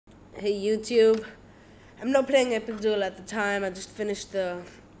Hey YouTube, I'm not playing Epicduel at the time. I just finished the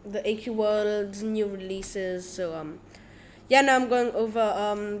AQ World's new releases. So yeah, now I'm going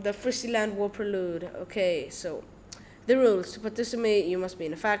over the Frysteland War Prelude. Okay, so the rules: to participate, you must be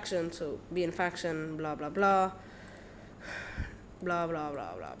in a faction. So be in a faction. Blah blah blah. Blah blah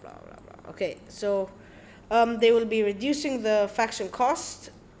blah blah blah blah blah. Okay, so they will be reducing the faction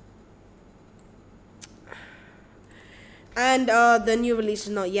cost. And the new release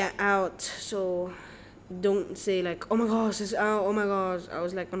is not yet out, so don't say like, oh my gosh, it's out. Oh my gosh, I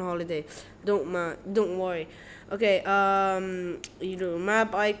was like on holiday. Don't worry. Okay, you do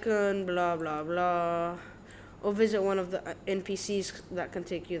map icon, blah blah blah, or visit one of the NPCs that can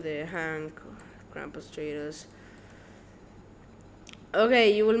take you there. Hank, Krampus traders.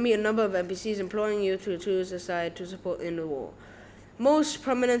 Okay, you will meet a number of NPCs imploring you to choose a side to support in the war. Most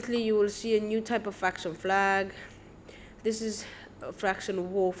prominently, you will see a new type of faction flag. This is a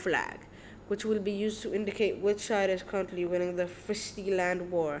faction war flag, which will be used to indicate which side is currently winning the Frysteland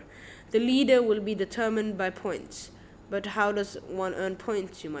War. The leader will be determined by points. But how does one earn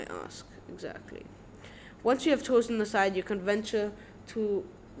points, you might ask? Exactly. Once you have chosen the side, you can venture to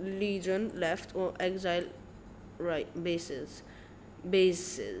Legion left or Exile right bases,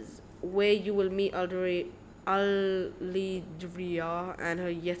 where you will meet Aldria and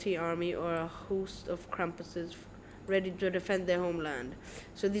her Yeti army, or a host of Krampuses ready to defend their homeland.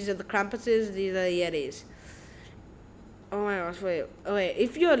 So these are the Krampuses, these are the Yetis. Oh my gosh, wait. Okay,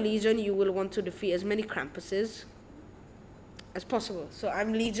 if you're Legion, you will want to defeat as many Krampuses as possible. So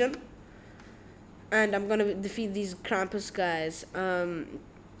I'm Legion, and I'm gonna defeat these Krampus guys.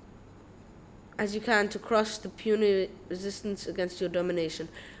 As you can, to crush the puny resistance against your domination.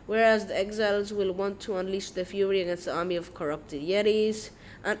 Whereas the exiles will want to unleash their fury against the army of corrupted Yetis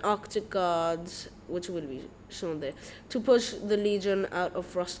and Arctic gods, which will be shown there, to push the Legion out of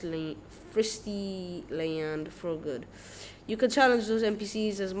Frysteland for good. You can challenge those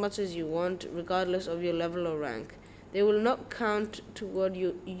NPCs as much as you want, regardless of your level or rank. They will not count toward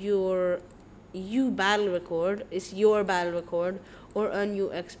your battle record. It's your battle record, or earn you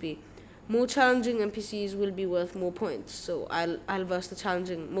XP. More challenging NPCs will be worth more points, so I'll verse the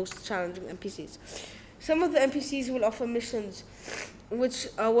most challenging NPCs. Some of the NPCs will offer missions which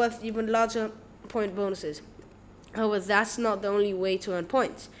are worth even larger point bonuses. However, that's not the only way to earn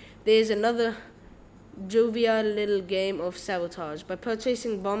points. There is another jovial little game of sabotage. By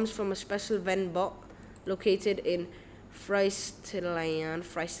purchasing bombs from a special Ven bot located in Frysteland,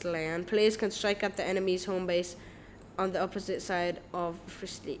 players can strike at the enemy's home base on the opposite side of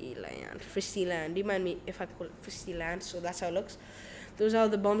Frysteland. Do you mind me if I call it Frysteland? So that's how it looks. Those are how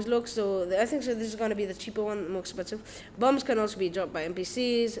the bombs look. So I think this is going to be the cheaper one, the more expensive. Bombs can also be dropped by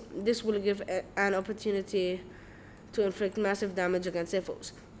NPCs. This will give an opportunity to inflict massive damage against their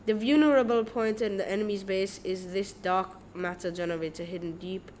foes. The vulnerable point in the enemy's base is this dark matter generator hidden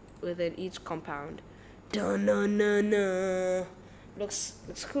deep within each compound. Dun-na-na-na. Looks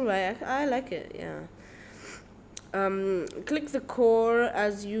cool, right? I like it, yeah. Click the core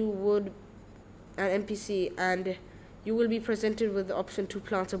as you would an NPC, and you will be presented with the option to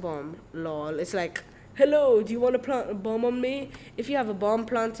plant a bomb. Lol. It's like, hello, do you want to plant a bomb on me? If you have a bomb,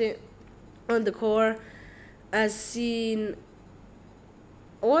 plant it on the core as seen.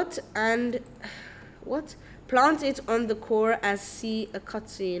 What? Plant it on the core as see a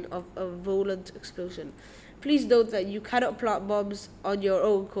cutscene of a violent explosion. Please note that you cannot plant bombs on your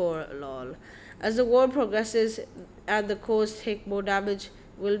own core. Lol. As the war progresses and the cores take more damage,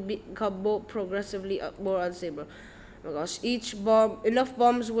 will become more progressively more unstable. Oh my gosh, enough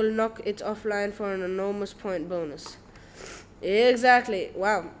bombs will knock it offline for an enormous point bonus. Exactly.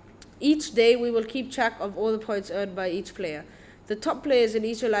 Wow. Each day we will keep track of all the points earned by each player. The top players in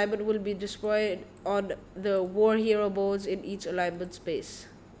each alignment will be displayed on the war hero boards in each alignment space.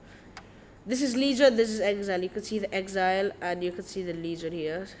 This is Legion, this is Exile. You can see the Exile and you can see the Legion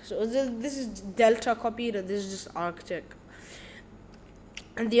here. So this is Delta copied and this is just Arctic.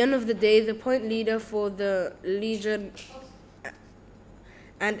 At the end of the day, the point leader for the Legion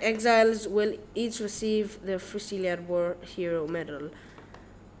and Exiles will each receive the Frysteland War Hero Medal.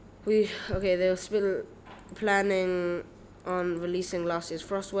 They're still planning on releasing last year's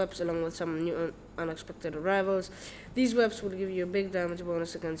Frost Webs along with some new unexpected arrivals. These webs will give you a big damage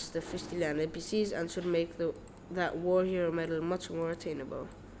bonus against the Frysteland NPCs and should make that War Hero Medal much more attainable.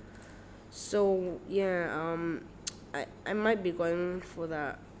 So yeah, I might be going for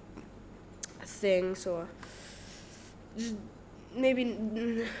that thing. So just maybe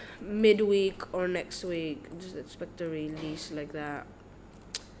midweek or next week, just expect a release like that.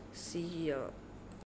 See ya.